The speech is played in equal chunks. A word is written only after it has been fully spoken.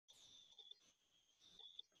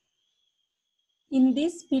In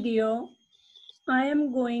this video, I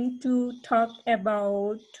am going to talk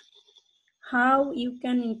about how you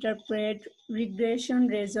can interpret regression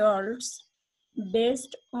results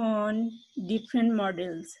based on different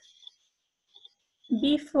models.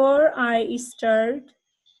 Before I start,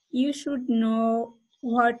 you should know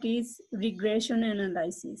what is regression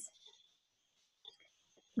analysis.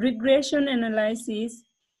 Regression analysis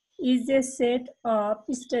is a set of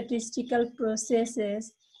statistical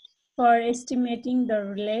processes for estimating the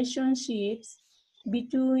relationships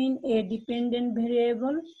between a dependent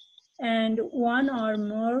variable and one or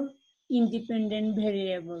more independent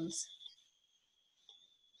variables.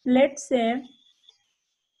 Let's say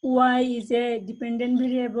y is a dependent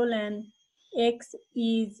variable and x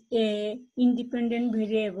is a independent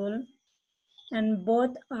variable, and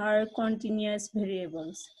both are continuous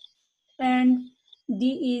variables, and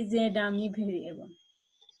d is a dummy variable.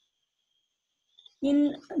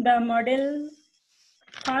 In the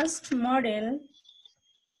first model,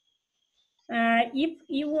 if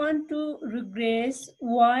you want to regress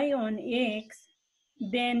y on x,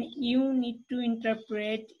 then you need to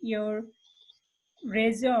interpret your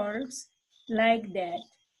results like that.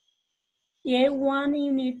 A 1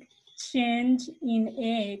 unit change in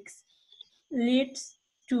x leads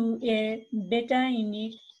to a beta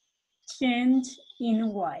unit change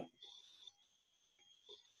in y.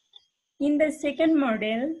 In the second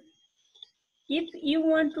model, if you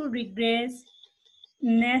want to regress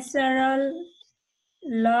natural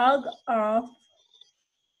log of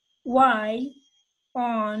y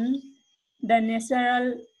on the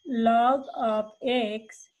natural log of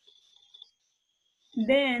x,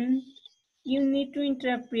 then you need to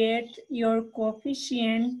interpret your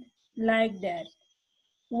coefficient like that.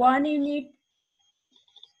 1 unit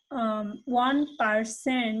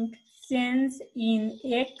 1% change in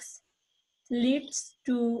x leads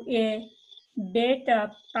to a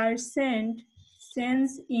beta percent change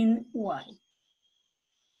in y.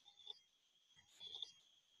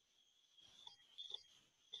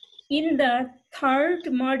 In the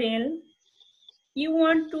third model, you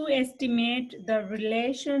want to estimate the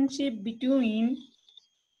relationship between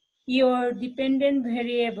your dependent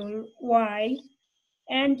variable y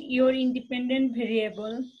and your independent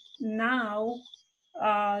variable, now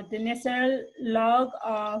the natural log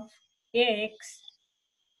of x.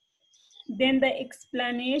 Then the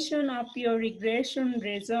explanation of your regression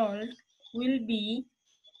result will be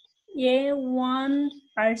a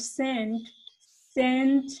 1%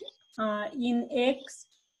 change in x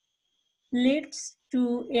leads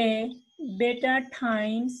to a beta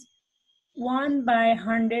times 1 by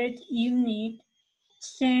 100 unit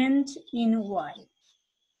change in y.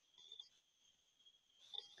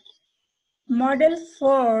 Model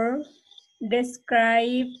 4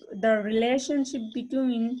 describes the relationship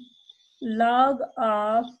between log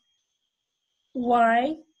of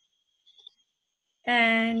y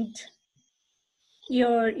and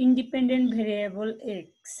your independent variable x.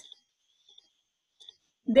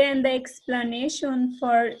 Then the explanation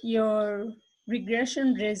for your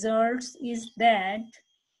regression results is that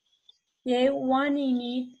a 1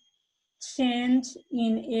 unit change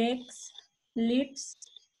in x leads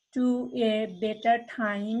to a beta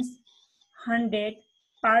times 100%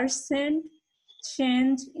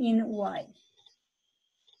 change in y.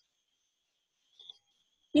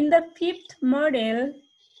 In the fifth model,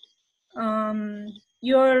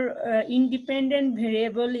 your independent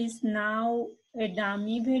variable is now a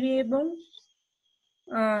dummy variable.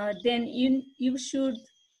 Then you should,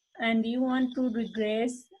 and you want to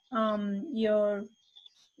regress your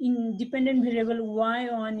independent variable y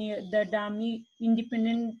on the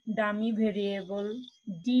independent dummy variable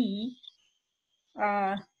d.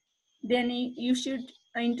 Then you should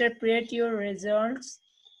interpret your results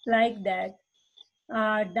like that.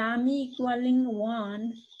 Dummy equaling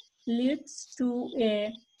 1 leads to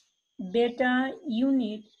a beta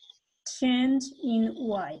unit change in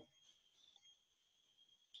y.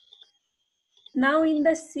 Now in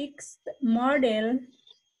the sixth model,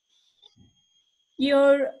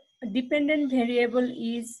 your dependent variable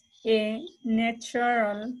is a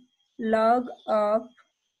natural log of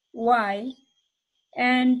y,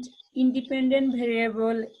 and independent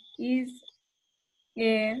variable is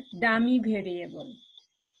a dummy variable.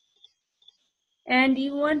 And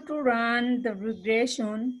you want to run the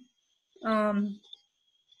regression,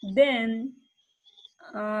 then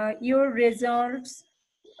your results,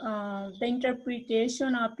 the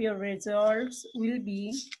interpretation of your results will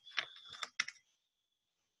be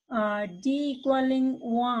d equaling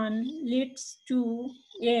 1 leads to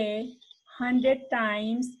a 100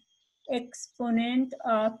 times exponent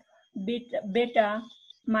of beta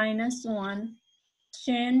minus 1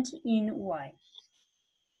 change in y.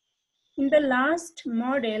 In the last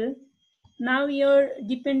model, now your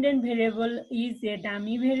dependent variable is a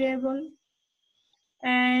dummy variable,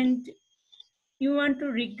 and you want to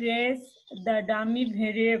regress the dummy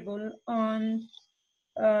variable on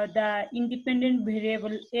the independent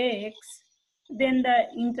variable x, then the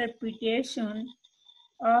interpretation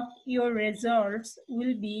of your results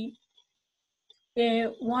will be a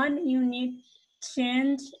 1 unit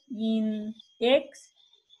change in x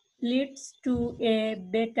leads to a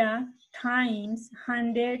beta times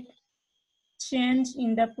 100 change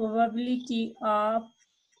in the probability of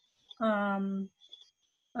um,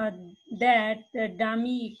 uh, that the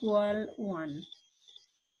dummy equal 1.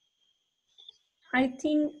 I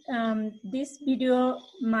think this video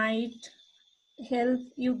might help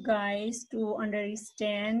you guys to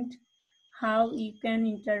understand how you can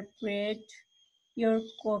interpret your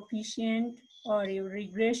coefficient or your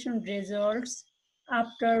regression results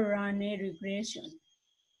after run a regression.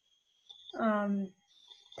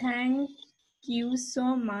 Thank you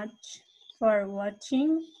so much for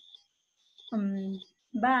watching.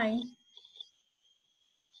 Bye.